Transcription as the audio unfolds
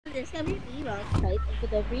It's gonna be V-Bucks type for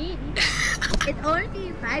the free V-Bucks. It's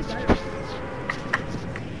only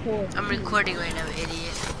 $5. I'm recording right now,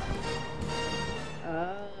 idiot.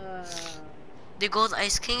 The gold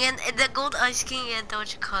ice king and the gold ice king and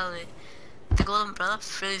what you call it, the gold umbrella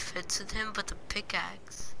really fits with him, but the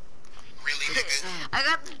pickaxe. Really? I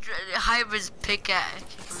got the hybrid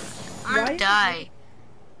pickaxe. I'm gonna die.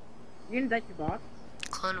 You're gonna die to boss?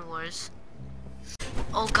 Clone Wars.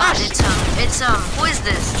 Oh god, it's who is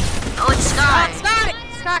this? Oh, it's Sky.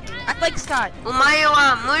 Sky. I like Sky. Umayo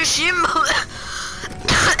wa Mushimbo.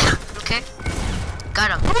 Okay.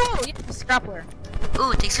 Got him. Oh, yeah, grappler.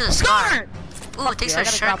 Ooh, thanks for the scar. Ooh, thanks for the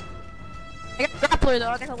shirt. I got grappler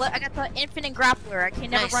though. I got the infinite grappler. I can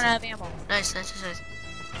never run out of ammo. Nice.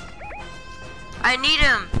 I need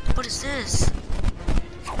him. What is this?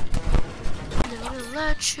 Never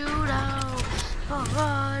let you down. I'll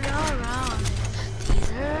run around.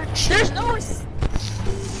 These are There's no.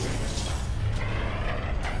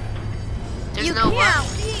 There's no what?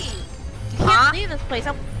 Leave. You can't leave this place.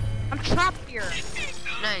 I'm trapped here.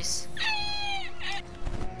 Nice.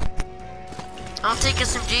 I'll take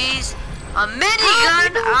SMGs. A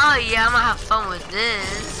minigun. Oh yeah, I'm gonna have fun with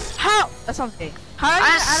this. How? That sounds gay. How?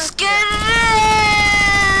 I'm scared.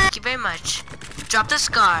 Thank you very much. Drop the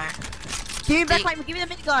scar. Give me back my. Give me the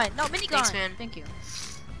minigun. No minigun. Thanks, man. Thank you.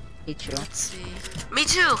 Hate you. Let's see. Me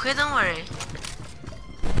too. Okay, don't worry.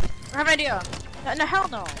 I have an idea. No, hell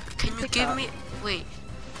no. Can you give me? Wait.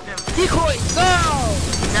 Decoys, go!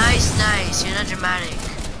 Nice. You're not dramatic.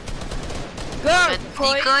 Go! But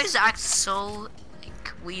decoys act so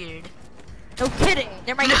like weird. No kidding.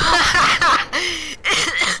 They're my. He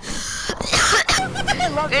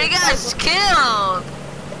got killed.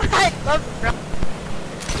 I love you, bro.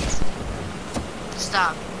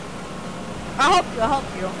 Stop. I'll help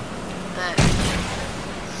you. But.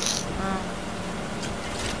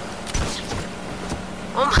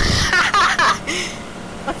 Oh my.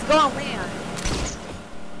 Let's go on land.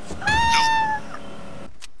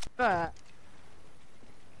 But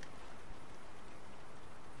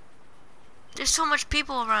there's so much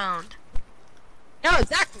people around. no,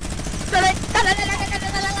 exactly. Oh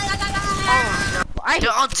no.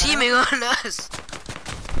 They're all teaming on us.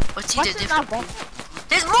 What's he different?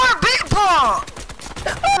 There's more people!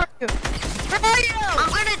 Where are you? I'm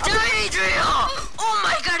gonna die, Adriel! Oh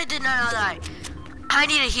my god, I did not die. I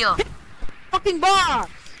need a heal. Fucking boss!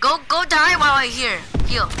 Go die while I heal.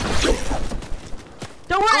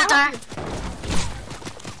 Don't worry. Go die.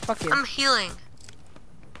 Fuck you. I'm healing.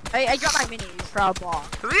 I dropped my minis for a ball.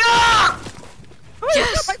 Yeah!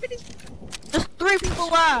 Yes! My minis. There's 3 people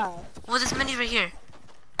left. Well, there's many right here.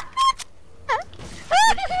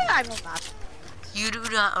 I will not. You do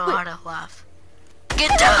not know how to laugh.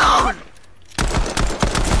 Get down!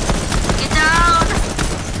 Get down!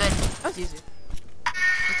 Good. That was easy.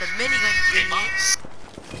 With the minigun, idiot.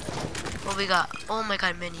 What we got? Oh my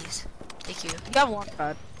god, minis. Thank you. You got 1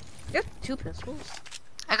 pad. You have 2 pistols.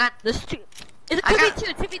 I got There's 2. Is it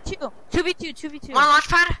 2v2? 2v2. one launch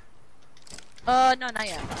pad. No, not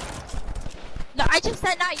yet. No, I just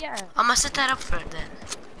said not yet. I'm gonna set that up for it then.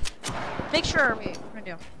 Make sure. Wait, we're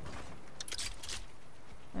gonna do.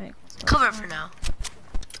 Wait, Cover it for now.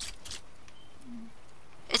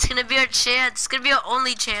 It's gonna be our chance. It's gonna be our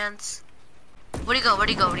only chance. Where'd he go? I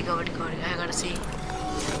gotta see.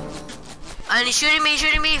 And he's shooting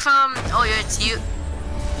me from. Oh, yeah, it's you.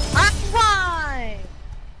 I'm fine.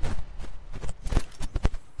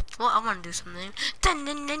 Well, I wanna do something.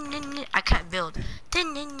 I can't build. I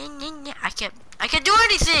can't do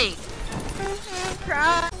anything.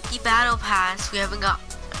 The battle pass. We haven't got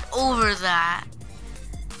over that.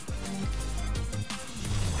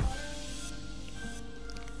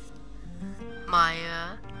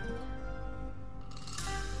 Maya,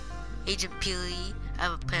 Agent Peely, I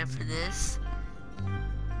have a plan for this.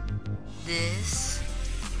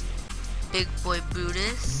 Big Boy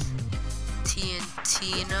Brutus,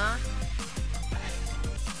 TNTina,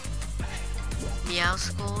 Meow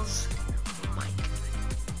Skulls, oh my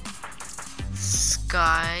god,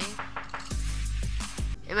 Sky,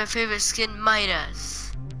 and my favorite skin,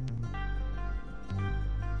 Midas.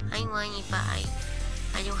 I want but I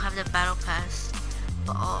don't have the battle pass.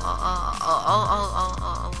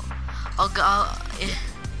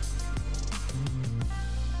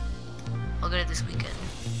 I'll get it this weekend.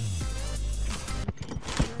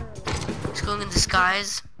 Just going in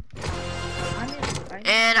disguise.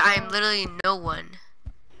 And I'm literally no one.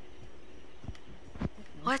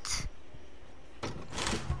 What?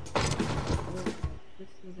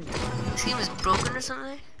 This game is broken or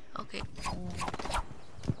something? Okay.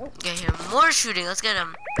 Get him. More shooting. Let's get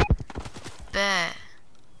him. Bet.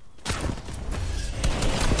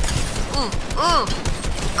 Ooh!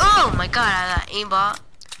 Oh my god, that aimbot.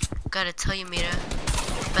 Gotta tell you, Mira.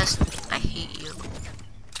 Best. I hate you.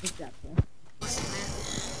 Exactly.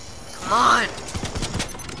 Come on!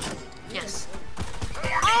 Yes.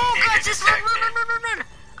 Oh god, just run, run.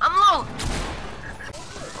 I'm low.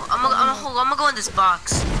 I'm gonna go in this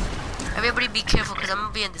box. Everybody be careful, cause I'm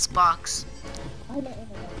gonna be in this box.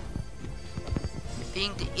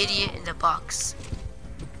 Being the idiot in the box.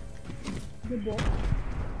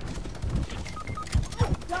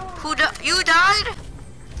 Who you died?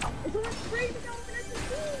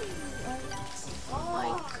 Oh my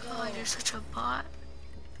god, you're such a bot.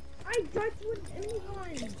 I died to an enemy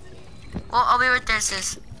line. Well, I'll be right there,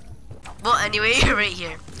 sis. Well, anyway, you're right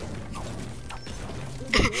here.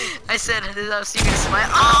 I said this is how secret smile.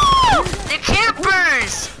 Oh! They're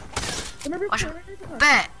campers! Watch out.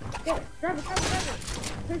 Bet.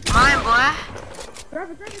 Mine, boy.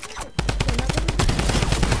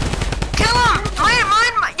 Kill him!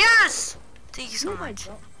 Mine, yes! Thank you so much.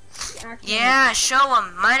 Yeah, show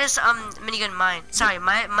him. Minus minigun mine. Sorry,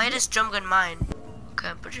 minus drum gun mine. Okay,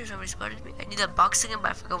 I'm pretty sure somebody spotted me. I need a box again,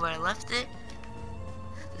 but I forgot where I left it.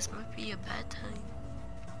 This might be a bad time.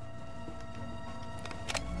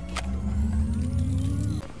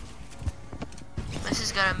 This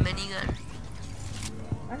has got a minigun.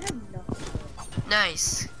 I have nothing.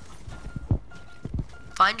 Nice.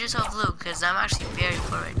 Find yourself loot, cause I'm actually very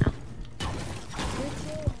poor right now.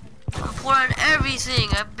 I'm poor on everything.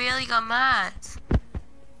 I barely got mats.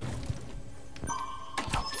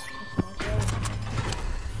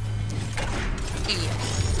 Yeah.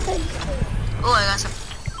 Oh, I got some.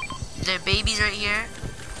 There are babies right here.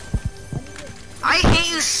 I hate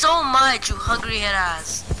you so much, you hungry head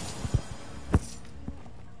ass.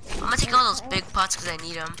 I'm gonna take all those big pots because I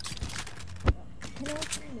need them.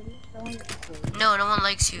 No, no one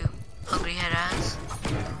likes you, hungry head ass.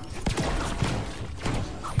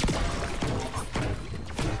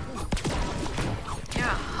 You're a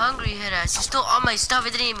hungry head ass. You stole all my stuff. I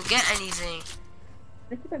didn't even get anything.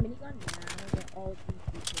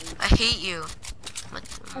 I hate you.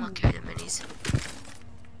 I'm gonna carry the minis.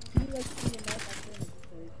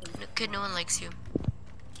 No, kid, no one likes you.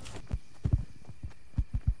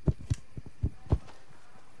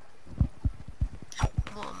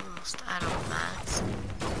 Well, I'm almost out of mats.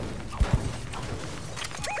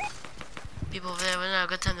 People over there, we're not a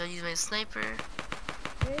good time to use my sniper.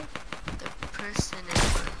 The person is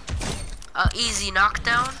easy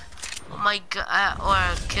knockdown. Oh my god, or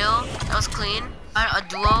a kill. That was clean. A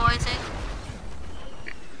duo, I think.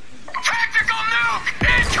 Tactical nuke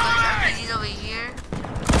incoming! He's over here.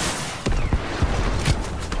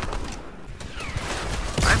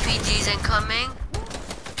 RPG's incoming.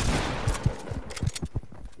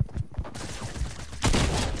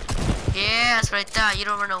 Yeah, that's right there. You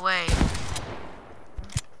don't run away.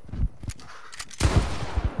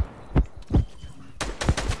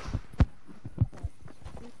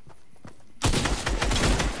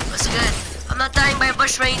 What's good? I'm not dying by a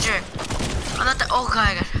bush ranger. I'm not oh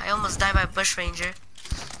god, I almost died by a bush ranger.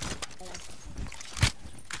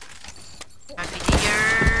 RPG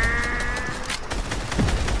here.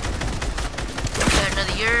 Got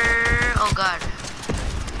another year. Oh god.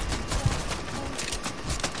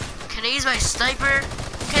 Can I use my sniper?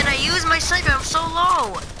 Can I use my sniper? I'm so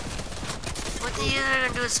low. What the hell are you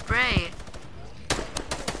gonna do with spray?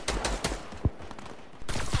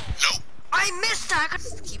 Nope. I missed that. I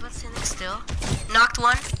could keep on standing still. Knocked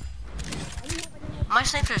one. My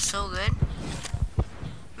sniper is so good.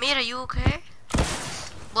 Mate, are you okay?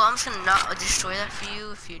 Well, I'm just gonna not destroy that for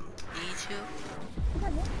you if you need to.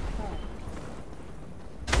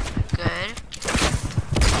 Good.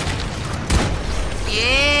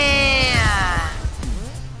 Yeah.